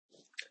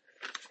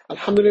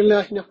الحمد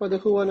لله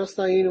نحمده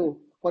ونستعينه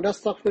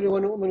ونستغفره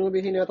ونؤمن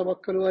به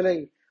ونتوكل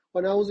عليه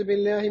ونعوذ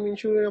بالله من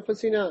شرور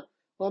أنفسنا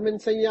ومن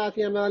سيئات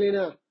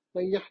أعمالنا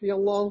من يهده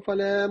الله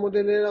فلا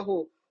مضل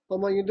له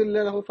ومن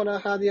يضلل له فلا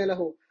هادي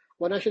له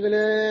ونشهد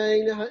لا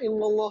إله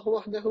إلا الله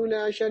وحده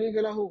لا شريك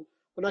له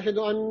ونشهد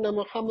أن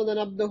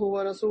محمدا عبده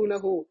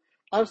ورسوله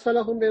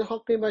أرسلهم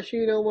بالحق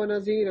بشيرا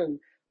ونذيرا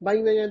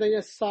بين يدي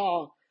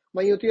الساعة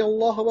من يطيع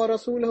الله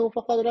ورسوله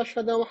فقد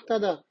رشد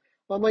واهتدى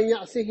ومن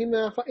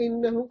يعصهما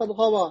فإنه قد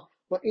غوى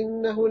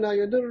وإنه لا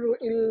يضر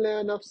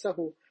إلا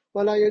نفسه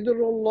ولا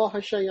يضر الله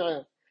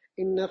شيئا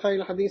إن خير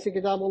الحديث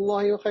كتاب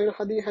الله وخير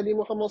الحديث حديث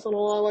محمد صلى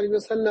الله عليه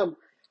وسلم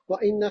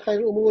وإن خير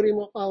الأمور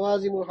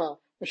موازمها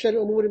وشر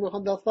الأمور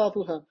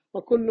محدثاتها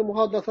وكل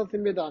محدثة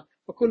بدعة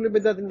وكل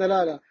بدعة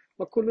دلالة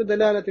وكل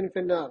دلالة في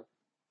النار.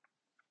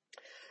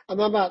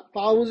 أما بعد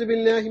فأعوذ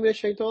بالله من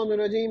الشيطان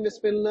الرجيم.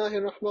 بسم الله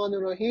الرحمن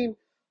الرحيم.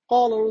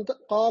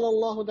 قال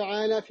الله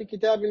تعالى في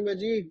كتاب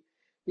المجيد: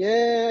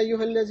 يا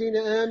أيها الذين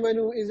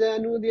آمنوا إذا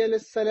نودي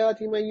للصلاة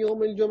من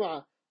يوم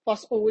الجمعة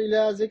فاسعوا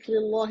إلى ذكر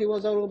الله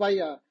وذروا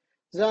البيع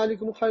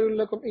ذلكم خير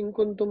لكم إن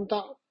كنتم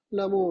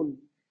تعلمون.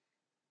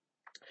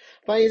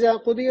 فإذا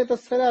قضيت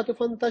الصلاة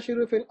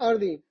فانتشروا في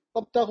الأرض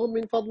وابتغوا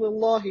من فضل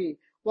الله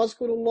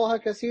واذكروا الله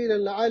كثيرا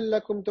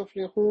لعلكم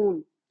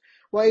تفلحون.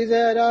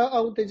 وإذا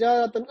رأوا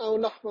تجارة أو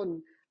لهوا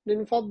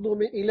انفضوا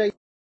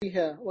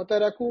إليها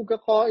وتركوك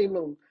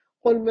قائما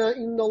قل ما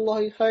إن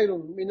الله خير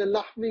من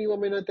اللحم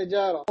ومن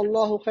التجارة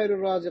الله خير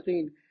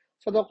الرازقين.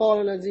 صدق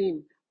الله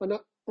العظيم.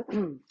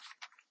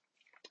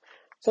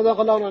 صدق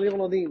الله العلي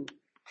العظيم.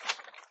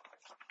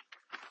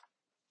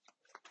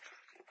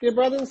 Dear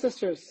brothers and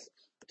sisters,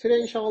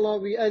 today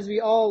inshallah as we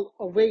all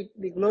await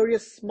the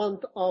glorious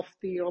month of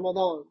the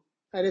Ramadan,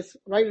 and it's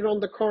right around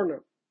the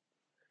corner,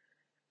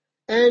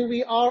 and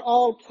we are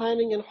all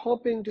planning and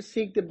hoping to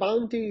seek the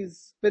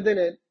bounties within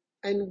it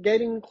and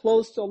getting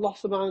close to Allah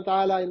subhanahu wa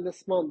ta'ala in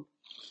this month.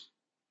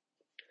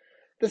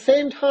 At the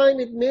same time,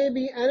 it may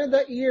be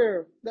another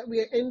year that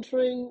we are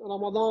entering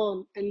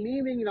Ramadan and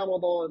leaving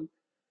Ramadan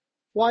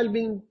while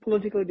being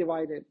politically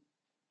divided.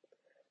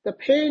 The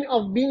pain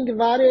of being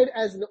divided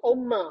as an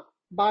ummah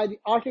by the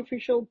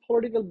artificial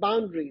political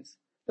boundaries,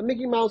 the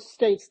Mickey Mouse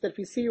states that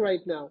we see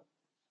right now,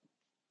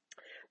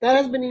 that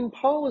has been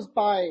imposed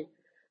by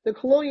the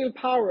colonial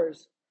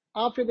powers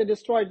after they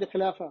destroyed the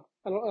Khilafah.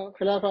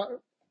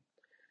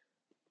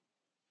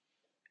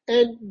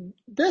 And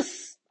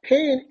this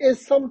pain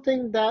is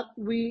something that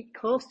we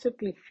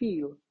constantly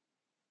feel.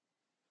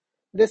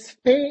 This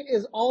pain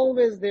is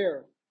always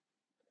there.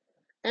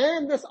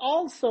 And this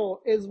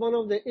also is one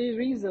of the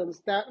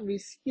reasons that we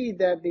see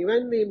that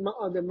when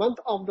the month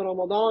of the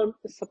Ramadan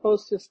is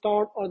supposed to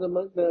start, or the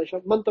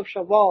month of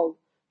Shawwal,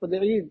 for the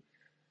Eid,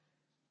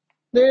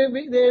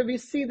 there we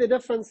see the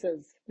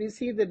differences. We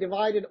see the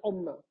divided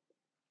ummah.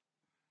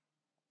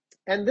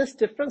 And this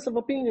difference of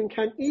opinion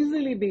can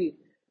easily be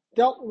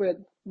dealt with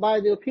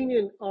by the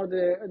opinion or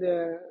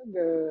the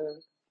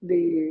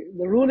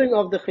ruling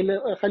of the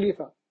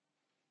Khalifa.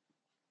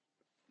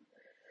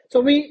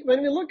 So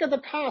when we look at the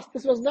past,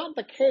 this was not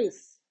the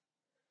case.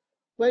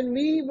 When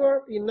we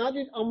were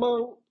united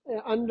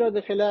under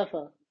the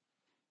Khilafah,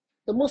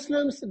 the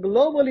Muslims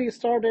globally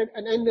started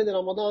and ended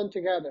Ramadan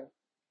together,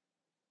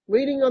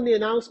 waiting on the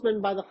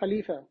announcement by the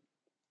Khalifa.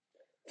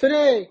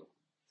 Today,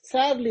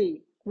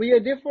 sadly, we are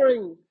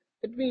differing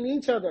between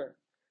each other,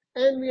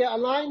 and we are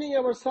aligning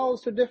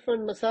ourselves to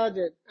different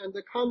masajid and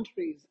the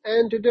countries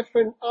and to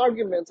different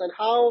arguments on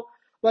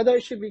whether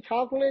it should be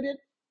calculated,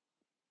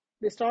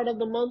 the start of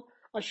the month,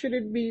 or should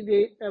it be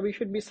we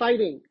should be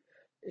citing?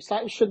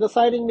 Should the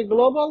citing be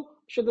global?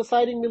 Should the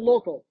citing be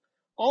local?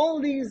 All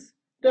these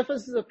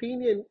differences of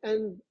opinion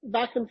and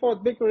back and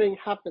forth bickering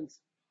happens.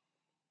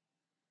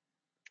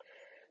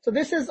 So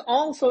this is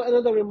also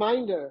another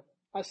reminder,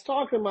 a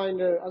stark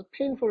reminder, a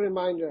painful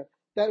reminder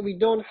that we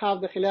don't have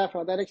the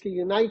Khilafah that actually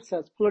unites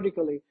us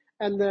politically.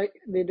 And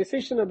the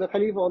decision of the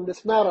Khalifa on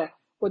this matter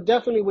would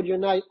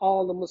unite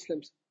all the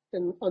Muslims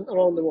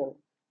around the world.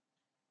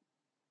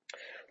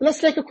 Let's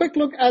take a quick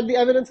look at the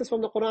evidences from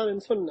the Quran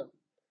and Sunnah.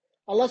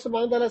 Allah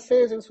subhanahu wa ta'ala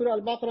says in Surah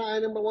Al-Baqarah, ayah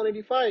number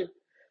 185,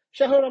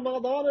 شهر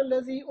رمضان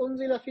الذي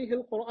أنزل فيه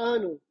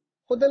القرآن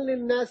هدى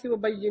للناس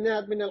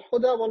وبينات من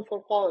الهدى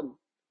والفرقان.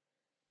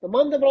 The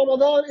month of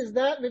Ramadan is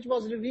that which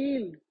was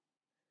revealed,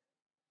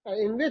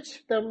 in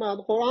which the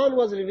Quran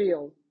was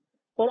revealed.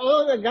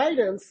 Quran, a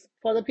guidance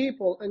for the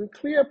people and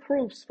clear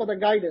proofs for the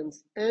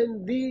guidance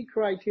and the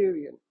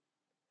criterion.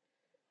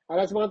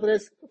 Allah subhanahu wa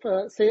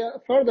ta'ala say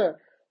further,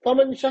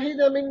 فَمَنْ شَهِدَ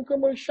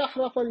مِنْكُمُ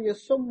الشَّهْرَ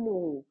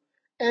فَلْيَصُمْهُ.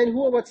 And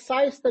whoever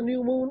sights the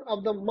new moon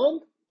of the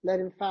month, let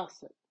him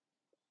fast it.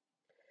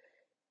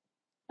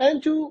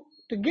 And to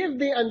give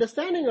the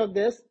understanding of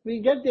this, we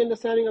get the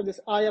understanding of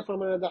this ayah from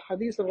the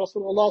hadith of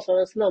Rasulullah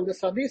sallallahu alaihi wasallam.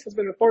 This hadith has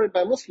been reported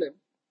by Muslim.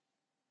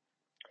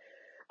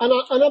 And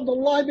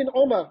Abdullah bin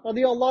Umar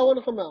radiyallahu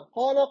anhuma,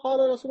 قال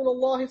رسول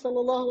الله صلى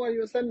الله عليه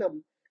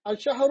وسلم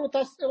الشهر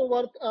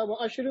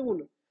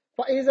 29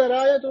 فإذا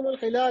رأيتم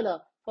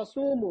الهلال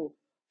فصوموا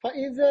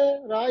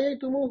فإذا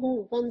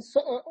رأيتموه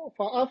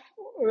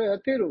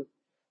فَأَوْتِرُوا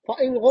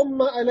فَإِنْ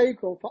غُمَّ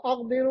عَلَيْكُمْ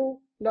فَأَقْدِرُوا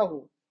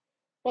لَهُ.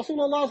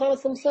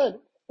 Rasulullah said,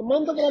 the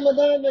month of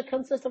Ramadan may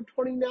consist of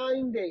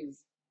 29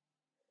 days.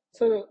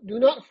 So do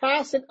not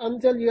fast it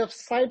until you have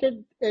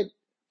sighted it,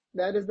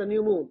 that is the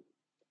new moon.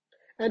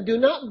 And do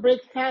not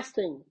break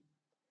fasting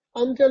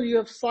until you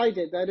have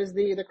sighted, that is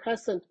the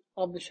crescent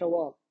of the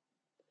Shawwal.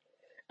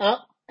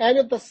 And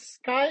if the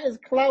sky is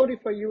cloudy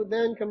for you,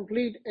 then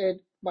complete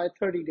it by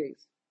 30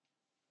 days.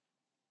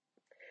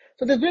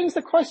 So this brings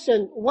the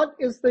question, what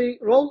is the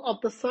role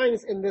of the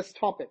science in this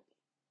topic?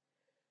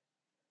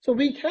 So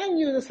we can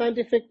use the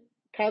scientific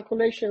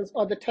calculations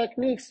or the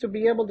techniques to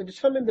be able to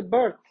determine the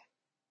birth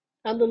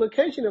and the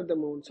location of the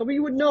moon. So we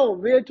would know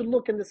where to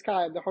look in the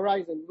sky, the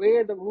horizon,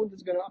 where the moon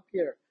is going to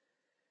appear.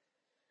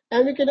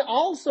 And we can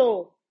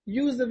also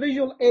use the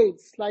visual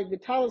aids like the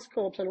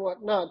telescopes and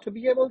whatnot to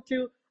be able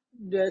to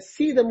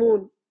see the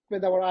moon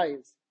with our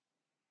eyes,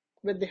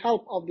 with the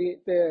help of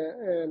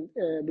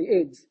the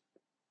aids.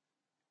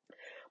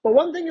 But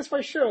one thing is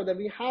for sure, that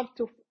we have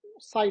to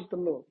sight the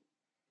moon.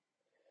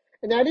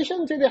 In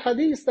addition to the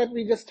hadiths that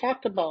we just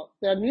talked about,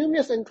 there are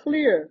numerous and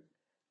clear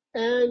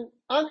and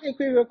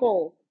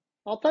unequivocal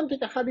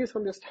authentic hadiths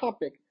on this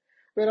topic,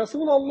 where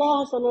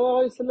Rasulullah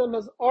ﷺ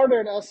has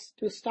ordered us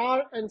to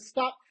start and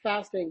stop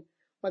fasting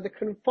by the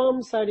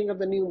confirmed sighting of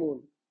the new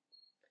moon.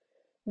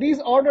 These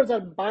orders are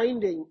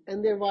binding,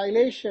 and their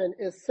violation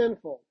is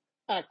sinful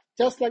act,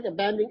 just like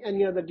abandoning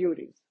any other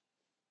duties.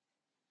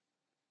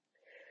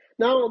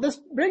 Now, this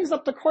brings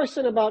up the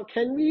question about,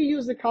 can we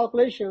use the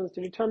calculations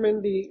to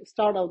determine the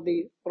start of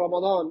the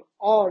Ramadan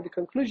or the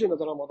conclusion of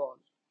the Ramadan?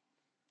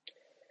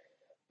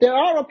 There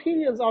are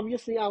opinions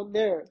obviously out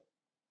there,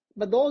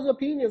 but those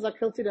opinions are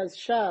considered as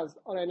shaz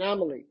or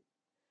anomaly,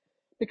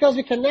 because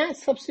we cannot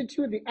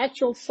substitute the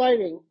actual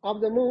sighting of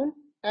the moon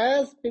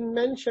as been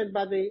mentioned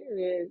by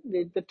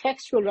the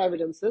textual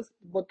evidences,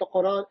 both the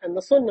Quran and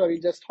the Sunnah we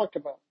just talked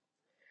about.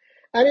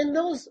 And in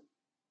those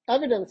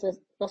evidences,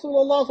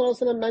 Rasulullah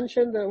ﷺ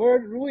mentioned the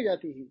word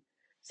ru'yatihi,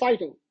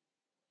 sighting,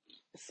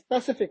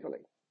 specifically.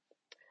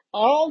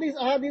 All these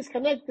ahadiths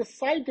connect the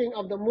sighting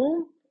of the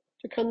moon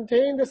to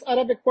contain this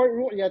Arabic word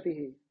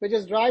ru'yatihi, which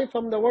is derived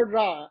from the word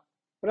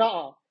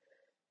ra'a.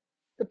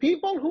 The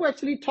people who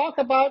actually talk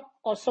about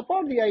or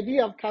support the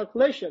idea of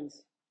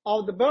calculations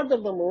of the birth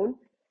of the moon,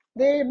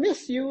 they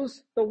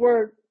misuse the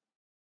word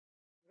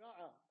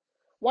ra'a.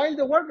 While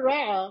the word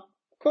ra'a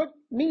could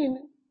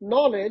mean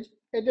knowledge,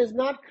 it is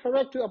not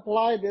correct to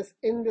apply this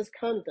in this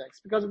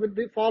context because of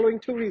the following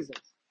two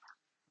reasons.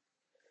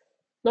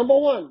 Number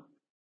one,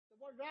 the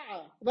word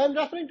ra'a, when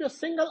referring to a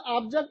single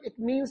object, it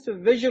means to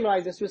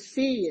visualize it, to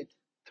see it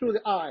through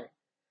the eye.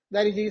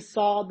 That is, he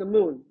saw the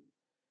moon.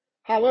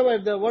 However,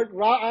 if the word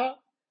ra'a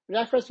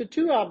refers to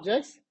two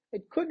objects,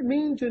 it could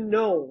mean to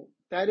know.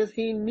 That is,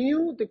 he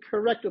knew the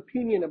correct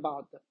opinion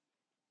about them.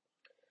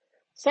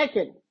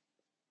 Second,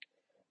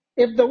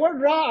 if the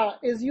word ra'a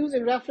is used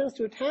in reference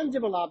to a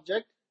tangible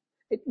object,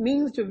 it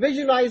means to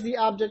visualize the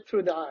object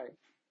through the eye.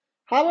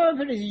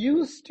 However, if it is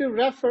used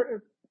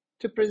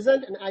to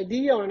present an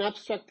idea or an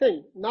abstract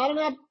thing, not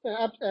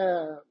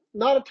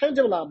a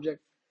tangible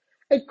object,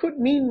 it could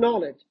mean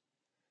knowledge.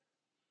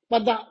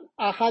 But the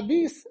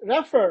hadiths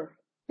refer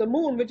the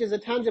moon, which is a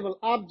tangible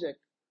object.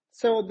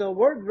 So the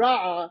word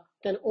ra'a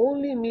can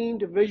only mean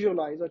to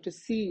visualize or to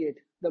see it,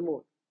 the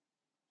moon.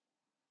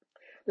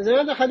 There's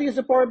another hadith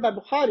reported by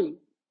Bukhari.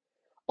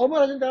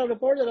 Umar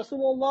reported that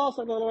Rasulullah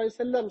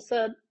ﷺ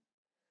said,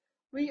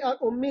 we are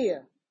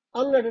ummiyah,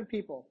 unlettered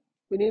people.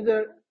 We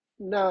neither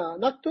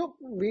naktub,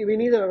 we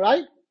neither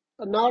write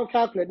nor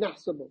calculate,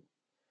 nahsubu.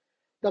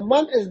 The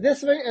month is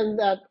this way and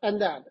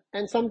that,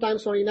 and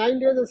sometimes 29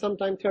 days and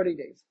sometimes 30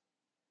 days.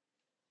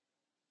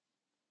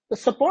 The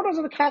supporters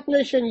of the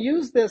calculation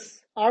use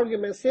this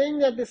argument, saying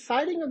that the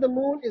sighting of the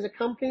moon is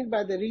accompanied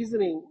by the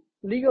reasoning,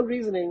 legal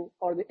reasoning,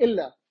 or the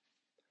illah,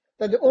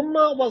 that the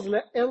ummah was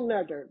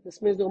ill-lettered.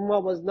 This means the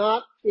ummah was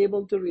not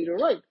able to read or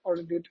write or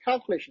to do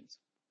calculations.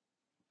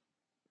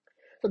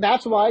 So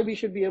that's why we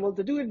should be able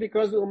to do it,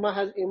 because the ummah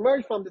has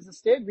emerged from this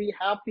state. We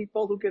have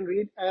people who can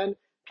read and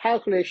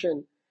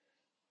calculation.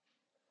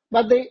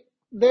 But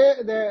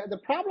the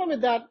problem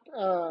with that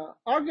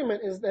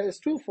argument is that it's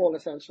twofold,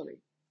 essentially.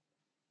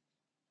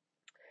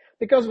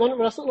 Because when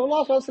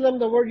Rasulullah ﷺ,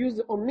 the word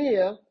used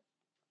ummiyah,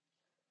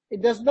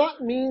 it does not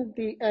mean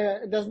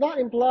it does not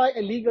imply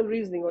a legal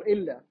reasoning or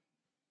illah.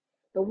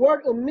 The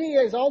word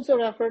ummiyah is also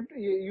referred to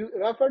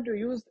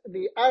use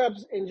the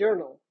Arabs in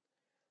general.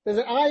 There's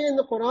an ayah in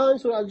the Quran,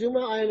 Surah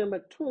Al-Jumu'ah, ayah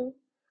number 2.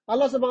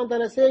 Allah subhanahu wa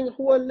ta'ala is saying,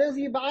 هُوَ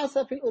الَّذِي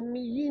بَعَثَ فِي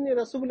الْأُمِّيِّينَ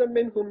رَسُولًا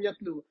مِّنْهُمْ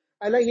يَتْلُو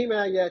عَلَيْهِمْ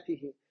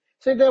آيَاتِهِ.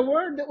 So the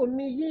word, the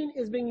ummiyin,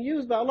 is being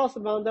used by Allah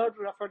subhanahu wa ta'ala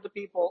to refer to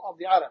people of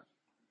the Arab.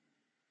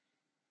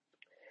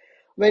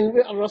 When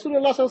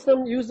Rasulullah sallallahu alaihi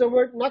wasallam used the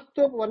word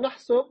naktub or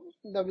nahsub,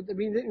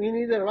 we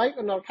neither write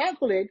nor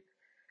calculate,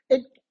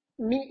 it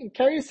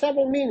carries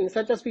several meanings,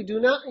 such as we do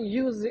not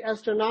use the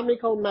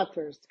astronomical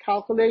methods,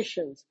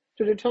 calculations,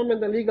 to determine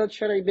the legal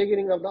shari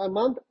beginning of the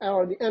month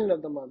or the end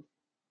of the month.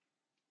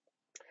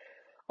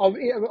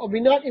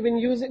 we don't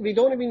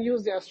even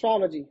use the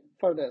astrology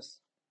for this,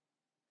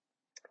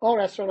 or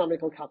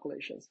astronomical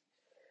calculations.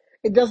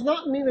 It does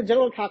not mean the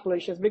general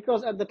calculations,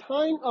 because at the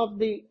time of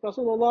the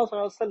Rasulullah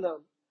sallallahu alaihi wasallam,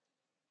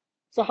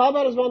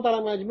 Sahaba Rizwan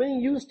Ta'ala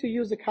Majmeen used to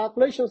use the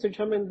calculations to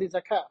determine the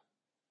zakat.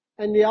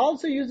 And they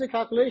also use the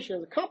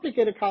calculations,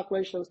 complicated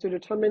calculations, to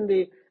determine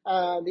the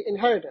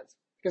inheritance.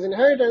 Because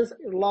inheritance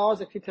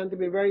laws actually tend to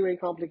be very, very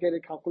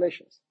complicated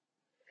calculations.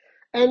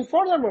 And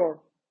furthermore,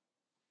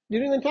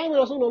 during the time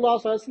of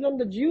Rasulullah sallallahu alaihi wasallam,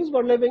 the Jews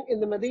were living in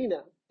the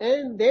Medina,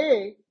 and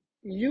they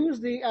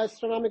used the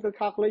astronomical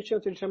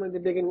calculations to determine the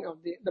beginning of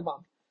the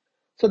month.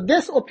 So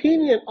this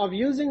opinion of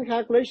using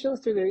calculations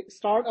to the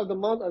start of the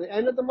month or the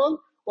end of the month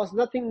was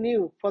nothing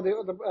new for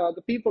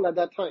the people at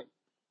that time.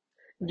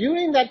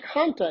 During that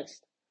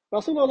context,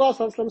 Rasulullah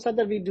sallallahu alaihi wasallam said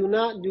that we do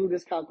not do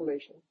this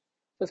calculation.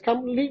 It's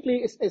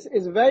completely,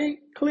 it's very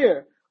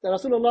clear that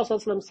Rasulullah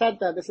sallallahu alaihi wasallam said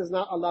that this is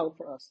not allowed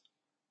for us.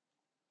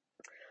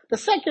 The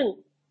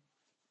second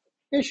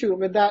issue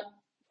with that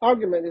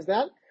argument is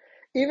that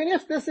even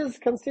if this is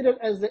considered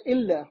as the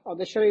illah of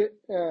the Sharia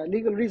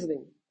legal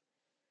reasoning,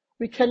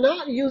 we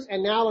cannot use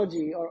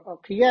analogy or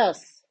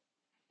qiyas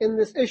in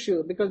this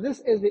issue, because this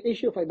is the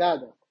issue of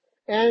ibadah.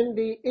 And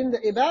in the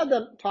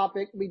ibadah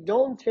topic, we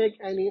don't take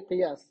any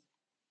qiyas.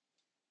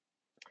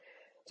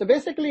 So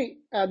basically,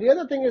 the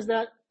other thing is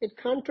that it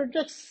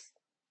contradicts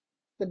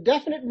the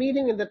definite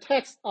meaning in the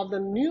text of the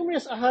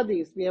numerous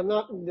ahadith. We have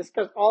not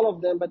discussed all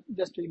of them, but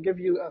just to give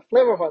you a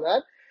flavor for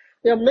that,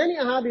 there are many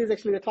ahadiths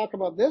actually that talk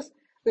about this,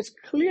 which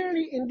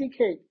clearly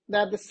indicate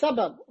that the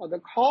sabab, or the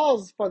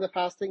cause for the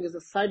fasting, is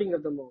the sighting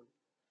of the moon.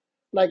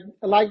 Like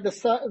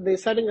the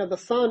setting of the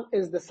sun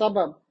is the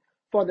sabab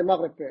for the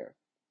Maghrib prayer.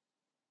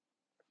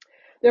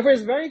 Therefore,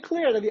 it's very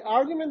clear that the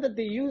argument that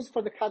they use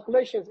for the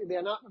calculations, they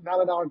are not a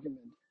valid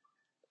argument.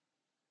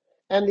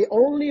 And the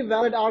only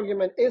valid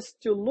argument is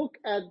to look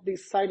at the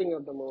sighting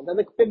of the moon. Then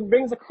it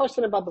brings a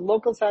question about the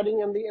local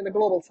sighting and the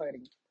global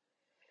sighting.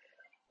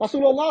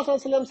 Rasulullah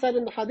sallallahu alaihi wasallam said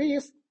in the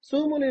hadith,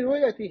 "Sumu li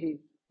ru'yatihi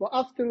wa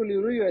aftiru li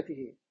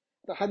ru'yatihi."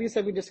 The hadith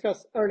that we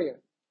discussed earlier.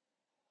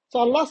 So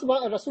Rasulullah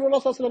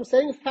sallallahu alaihi wasallam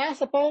saying,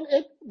 fast upon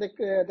it,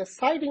 the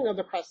sighting of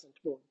the crescent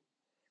moon,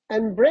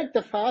 and break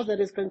the fast, that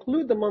is,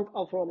 conclude the month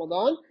of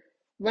Ramadan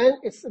when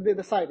it's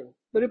the sighting.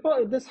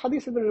 This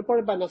hadith has been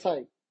reported by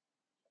Nasai.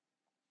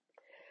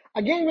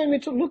 Again, when we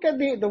look at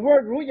the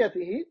word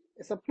ru'yatihi,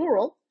 it's a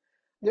plural.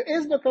 There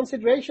is no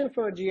consideration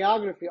for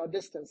geography or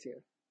distance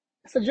here.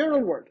 It's a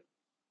general word.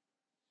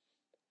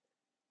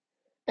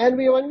 And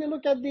when we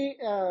look at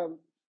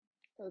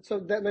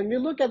when we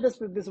look at this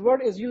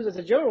word is used as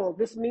a general,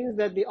 this means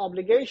that the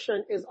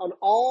obligation is on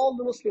all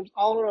the Muslims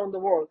all around the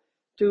world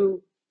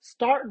to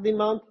start the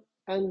month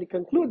and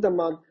conclude the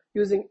month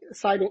using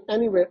sighting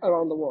anywhere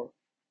around the world.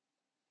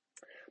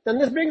 Then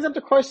this brings up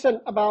the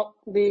question about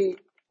the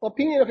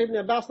opinion of Ibn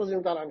Abbas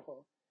radhiyallahu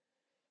anhu.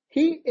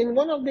 He, in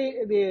one of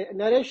the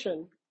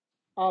narration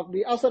of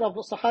the Asr of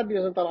Sahabi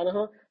radhiyallahu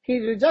anhu, he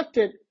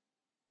rejected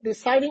the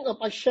sighting of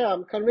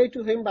Asham conveyed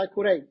to him by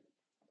Qurayb,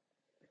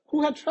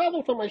 who had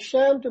traveled from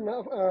Asham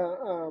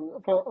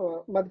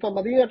from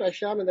Medina to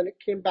Asham, and then it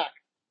came back.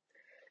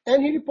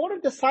 And he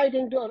reported the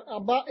sighting to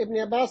Ibn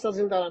Abbas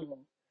radhiyallahu anhu.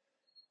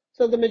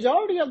 So the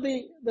majority of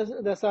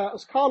the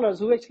scholars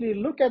who actually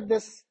look at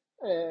this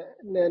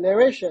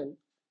narration,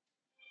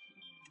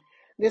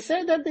 they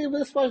say that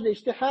this was the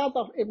ijtihad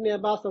of Ibn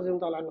Abbas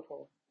radhiyallahu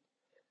anhu.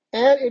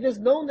 And it is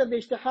known that the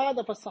ijtihad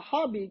of a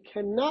Sahabi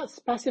cannot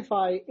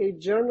specify a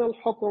general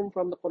hukum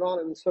from the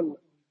Quran and Sunnah.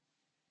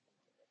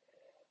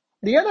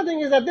 The other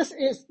thing is that this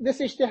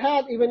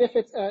ijtihad, even if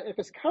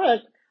it's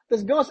correct,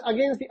 this goes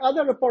against the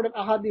other reported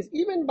ahadith,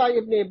 even by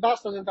Ibn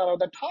Abbas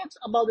that talks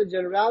about the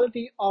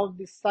generality of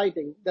the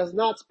sighting, does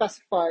not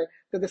specify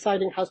that the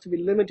sighting has to be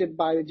limited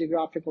by the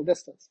geographical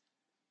distance.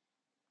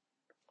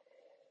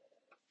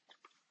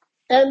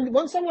 And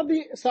when some of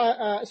the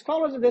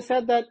scholars, they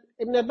said that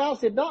Ibn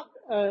Abbas did not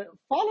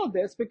follow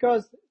this,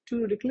 because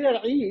to declare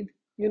Eid,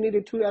 you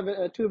needed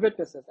two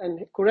witnesses,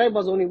 and Qurayb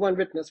was only one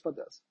witness for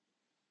this.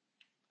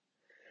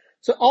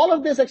 So all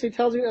of this actually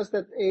tells us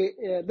that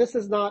this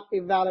is not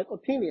a valid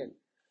opinion.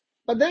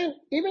 But then,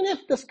 even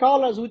if the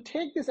scholars who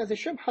take this as a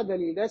shubha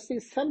dalil, that's the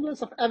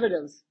semblance of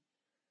evidence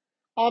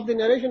of the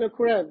narration of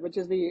Qurayb, which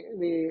is the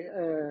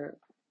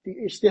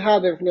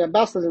ijtihad of Ibn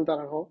Abbas,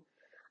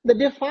 they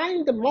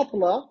define the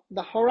matla,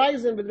 the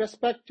horizon with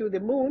respect to the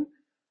moon,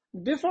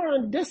 differ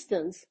on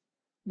distance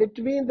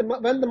between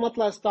when the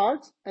matla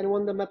starts and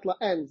when the matla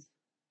ends.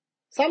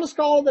 Some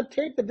scholars that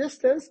take the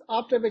distance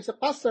after which the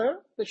qasr,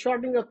 the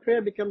shortening of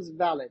prayer, becomes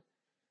valid.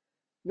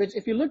 Which,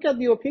 if you look at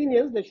the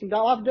opinions, there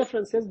are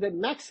differences. The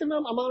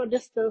maximum amount of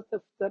distance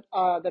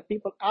that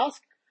people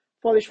ask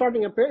for the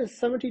shortening of prayer is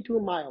 72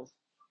 miles.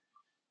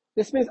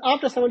 This means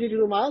after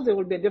 72 miles, there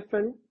will be a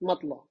different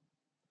matla.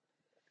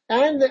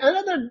 And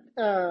another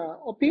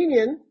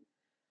opinion,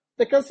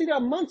 they consider a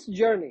month's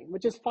journey,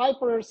 which is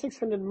 500 or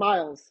 600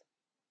 miles,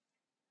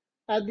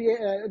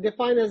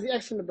 defined as the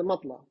extent of the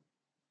matla.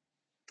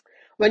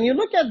 When you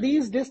look at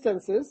these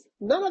distances,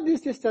 none of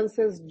these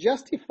distances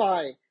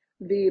justify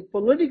the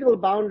political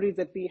boundaries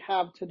that we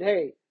have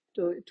today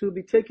to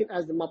be taken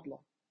as the matla.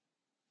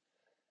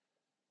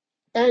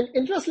 And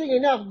interestingly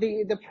enough,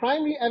 the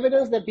primary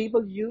evidence that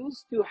people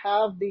use to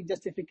have the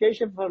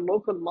justification for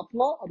local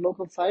matla or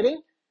local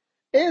sighting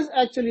is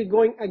actually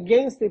going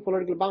against the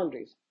political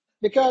boundaries.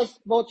 Because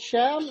both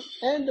Sham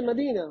and the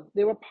Medina,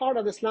 they were part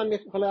of the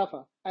Islamic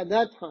Khilafah at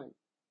that time.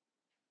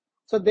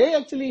 So they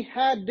actually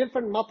had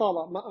different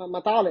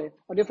matale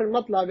or different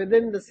matla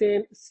within the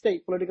same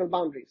state political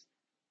boundaries.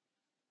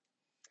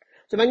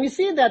 So when we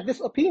see that this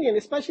opinion,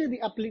 especially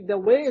the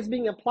way it's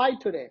being applied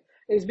today,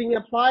 is being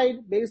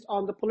applied based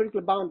on the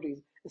political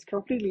boundaries, is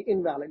completely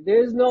invalid.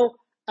 There is no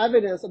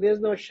evidence, or there is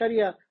no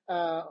Sharia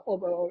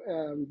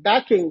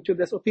backing to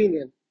this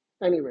opinion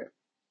anywhere.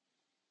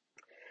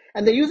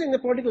 And they're using the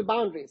political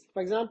boundaries.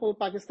 For example,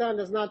 Pakistan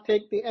does not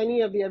take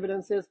any of the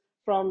evidences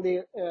from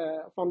the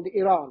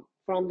Iran,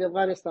 from the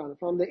Afghanistan,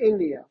 from the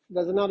India.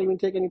 Does not even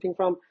take anything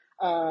from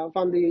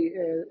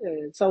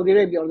the Saudi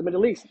Arabia or the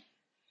Middle East.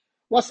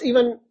 What's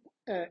even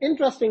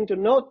interesting to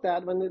note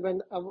that when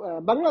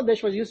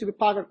Bangladesh was used to be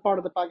part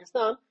of the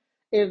Pakistan,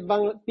 if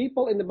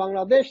people in the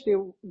Bangladesh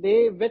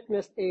they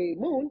witnessed a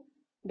moon,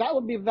 that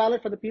would be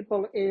valid for the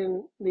people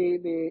in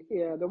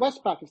the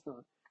West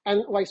Pakistan,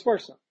 and vice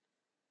versa.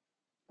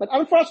 But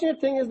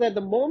unfortunate thing is that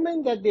the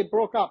moment that they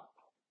broke up,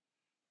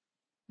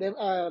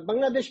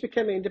 Bangladesh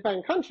became an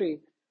independent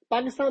country.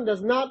 Pakistan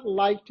does not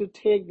like to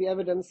take the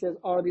evidences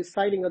or the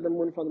sighting of the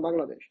moon from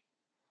Bangladesh.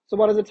 So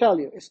what does it tell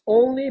you? It's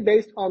only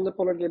based on the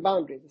political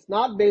boundaries. It's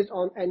not based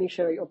on any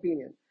Sharia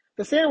opinion.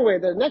 The same way,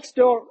 the next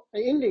door,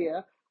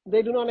 India,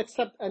 they do not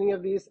accept any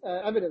of these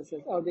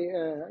evidences or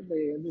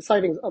the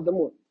sightings of the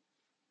moon.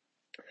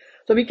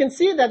 So we can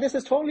see that this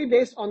is totally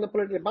based on the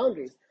political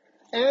boundaries.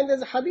 And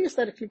there's a hadith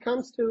that actually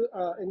comes to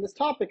in this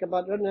topic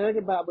about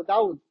narrated by Abu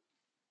Dawud.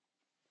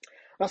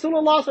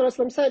 Rasulullah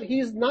ﷺ said, he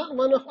is not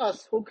one of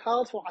us who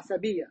calls for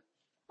asabiyya.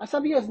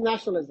 Asabiyya is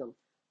nationalism.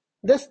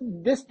 This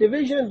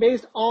division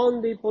based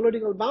on the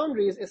political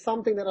boundaries is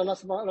something that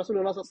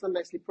Rasulullah ﷺ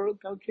actually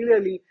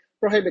clearly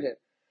prohibited.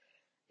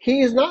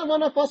 He is not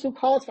one of us who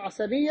calls for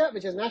asabiyya,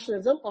 which is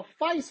nationalism, or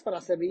fights for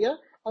asabiyya,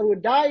 or who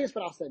dies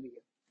for asabiyya.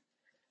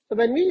 So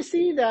when we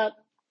see that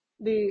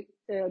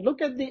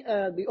look at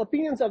the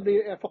opinions of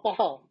the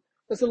fuqaha.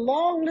 There's a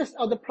long list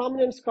of the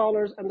prominent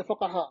scholars and the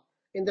fuqaha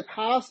in the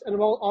past and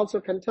also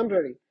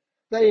contemporary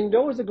that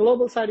endorse the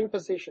global sighting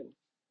position.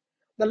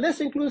 The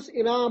list includes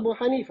Imam Abu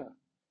Hanifa,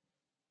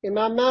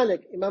 Imam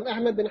Malik, Imam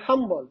Ahmad bin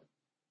Hanbal,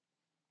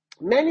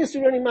 many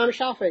students Imam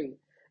Shafi'i,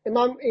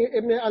 Imam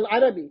Ibn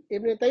al-Arabi,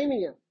 Ibn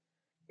Taymiyyah,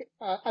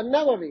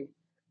 al-Nawawi,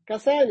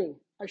 Kasani,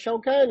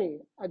 al-Shawkani,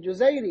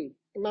 al-Juzairi,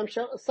 Imam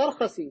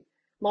Sarkhasi,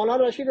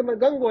 Maulana Rashid Ahmad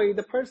Gangohi,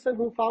 the person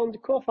who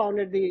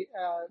co-founded the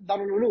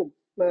Darul Uloom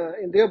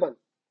in Deoband.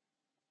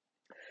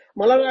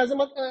 Maulana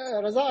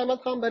Raza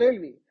Ahmad Khan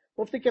Barelvi,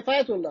 Mufti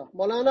Kifayatullah,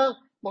 Maulana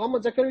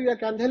Muhammad Zakaria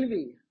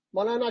Kandhalvi,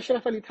 Maulana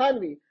Ashraf Ali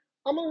Thanvi,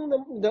 among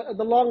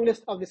the long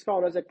list of the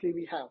scholars actually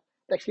we have,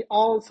 that actually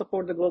all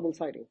support the global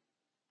sighting.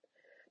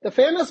 The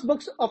famous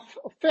books of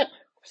fiqh,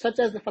 such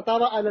as the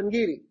Fatawa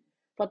al-Angiri,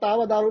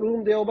 Fatawa Darul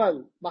Uloom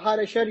Deoband, Bahar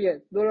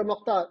al-Shariat, Dur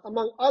al-Mukhtar,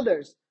 among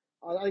others,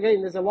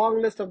 again, there's a long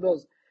list of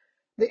those.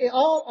 They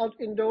all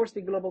endorse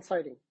the global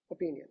sighting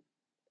opinion.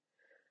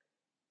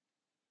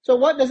 So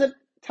what does it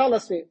tell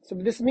us? So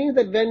this means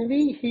that when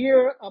we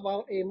hear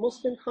about a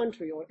Muslim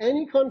country or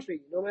any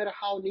country, no matter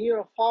how near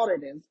or far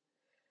it is,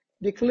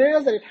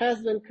 declares that it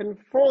has been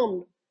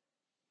confirmed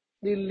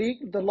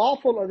the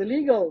lawful or the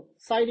legal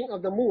sighting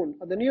of the moon,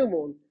 or the new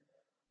moon,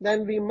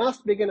 then we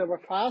must begin our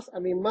fast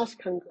and we must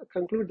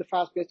conclude the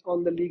fast based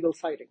on the legal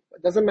sighting.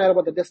 It doesn't matter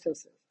what the distance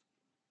is.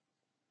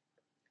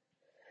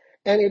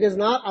 And it is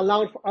not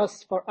allowed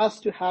for us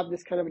to have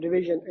this kind of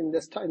division in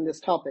this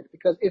topic,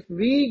 because if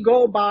we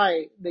go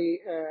by the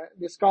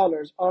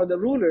scholars or the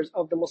rulers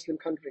of the Muslim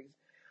countries,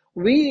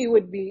 we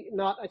would be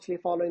not actually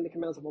following the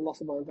commands of Allah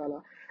subhanahu wa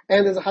ta'ala.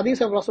 And there's a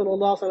hadith of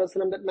Rasulullah sallallahu alaihi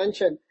wasallam that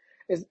mentioned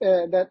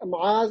that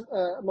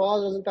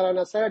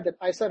Muaz said that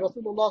I said,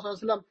 Rasulullah sallallahu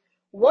alaihi wasallam,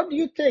 what do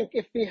you think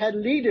if we had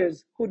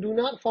leaders who do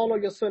not follow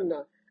your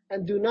sunnah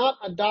and do not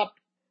adopt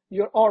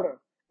your order?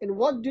 And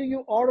what do you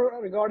order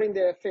regarding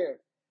their affair?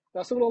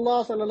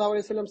 Rasulullah sallallahu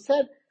alaihi wasallam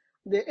said,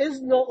 there is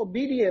no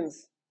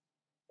obedience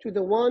to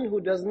the one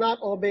who does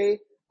not obey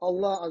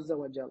Allah azza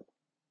wa jal.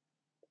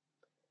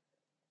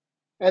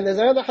 And there's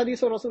another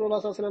hadith of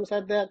Rasulullah sallallahu alaihi wasallam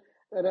said that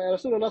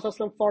Rasulullah sallallahu alaihi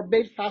wasallam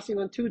forbade fasting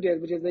on 2 days,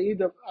 which is the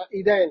Eid of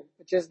Eidain,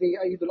 which is the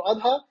Eid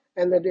al-Adha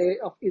and the day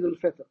of Eid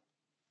al-Fitr.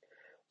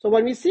 So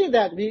when we see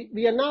that,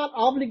 we are not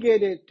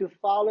obligated to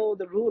follow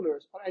the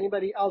rulers or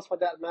anybody else for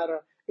that matter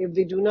if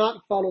they do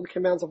not follow the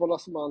commands of Allah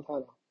subhanahu wa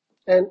ta'ala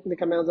and the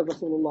commands of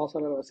Rasulullah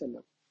sallallahu alaihi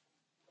wasallam.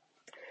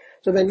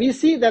 So when we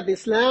see that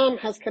Islam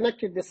has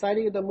connected the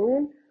sighting of the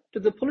moon to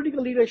the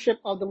political leadership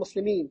of the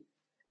Muslimin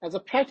as a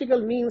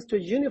practical means to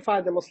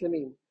unify the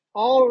Muslimin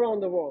all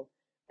around the world,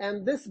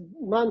 and this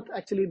month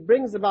actually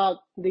brings about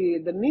the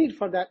need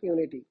for that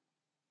unity.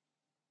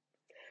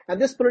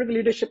 And this political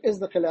leadership is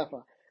the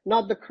Khilafah.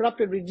 not the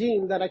corrupted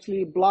regime that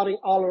actually blotting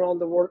all around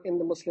the world in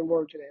the Muslim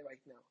world today right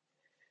now.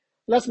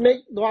 Let's make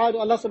dua to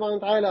Allah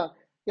subhanahu wa ta'ala.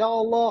 Ya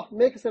Allah,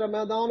 make us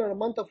Ramadan a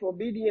month of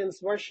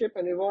obedience, worship,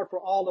 and reward for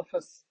all of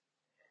us.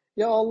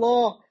 Ya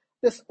Allah,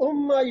 this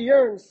ummah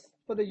yearns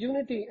for the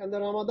unity, and the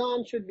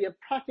Ramadan should be a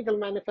practical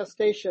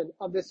manifestation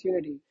of this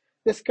unity.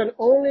 This can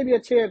only be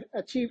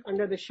achieved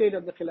under the shade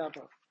of the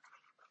Khilafah.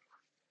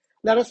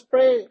 Let us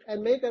pray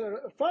and make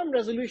a firm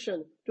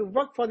resolution to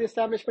work for the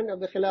establishment of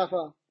the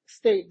Khilafah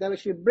state that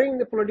should bring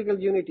the political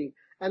unity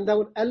and that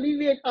would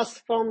alleviate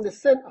us from the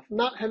sin of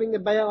not having the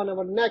bayah on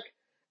our neck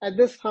at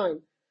this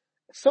time,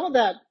 so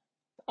that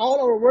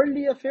all our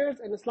worldly affairs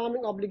and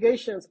Islamic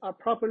obligations are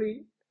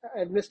properly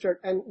administered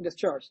and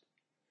discharged.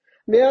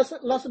 May Allah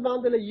subhanahu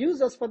wa ta'ala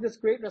use us for this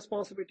great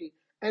responsibility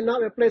and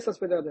not replace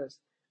us with others.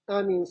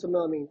 آمين ثم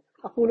آمين.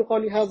 أقول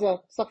قولي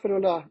هذا استغفر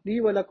الله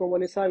لي ولكم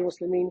ولسائر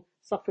المسلمين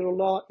استغفر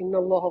الله إن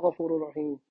الله غفور رحيم.